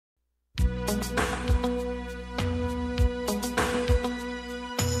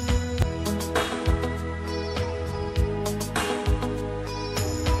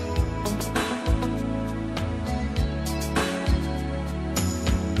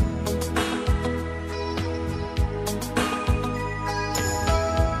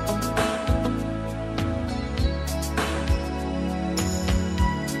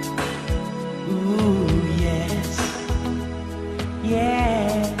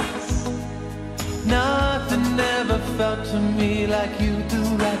felt to me like you do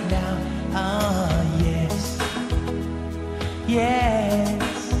right now. Ah, yes,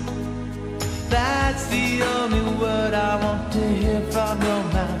 yes. That's the only word I want to hear from your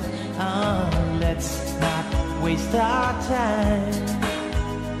mouth. Ah, let's not waste our time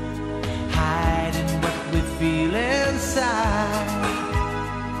hiding what we feel inside.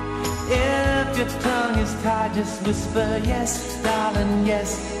 If your tongue is tied, just whisper yes, darling, yes,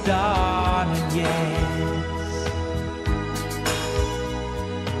 darling, yes.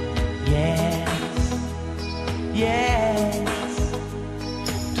 Yes, yes.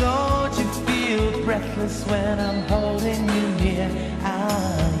 Don't you feel breathless when I'm holding you near?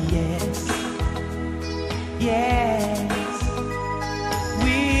 Ah, yes, yes.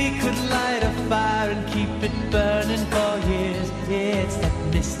 We could light a fire and keep it burning for years. It's that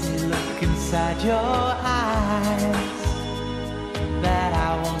misty look inside your eyes that I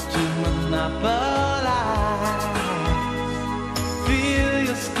want to monopolize. Feel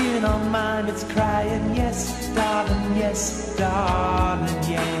your skin on mine, it's crying yes, darling, yes, darling,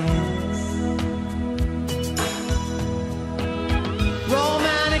 yes.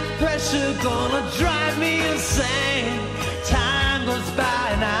 Romantic pressure gonna drive me insane. Time goes by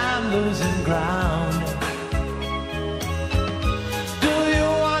and I'm losing ground. Do you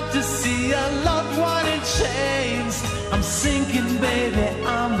want to see a loved one in chains? I'm sinking, baby,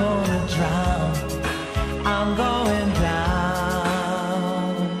 I'm gonna drown. I'm going down.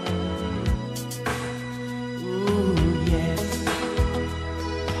 Ooh, yes,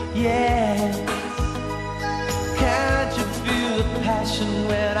 yes. Can't you feel the passion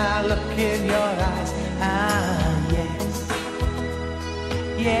when I look in your eyes? Ah, yes,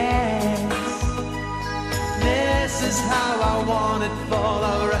 yes. This is how I want it for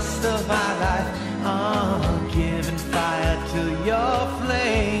the rest of my life. Oh, giving fire to your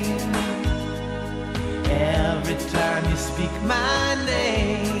flame. Every time you speak my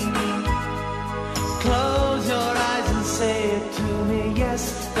name, close your eyes and say it to me. Yes,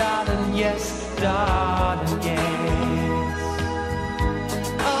 darling, yes, darling.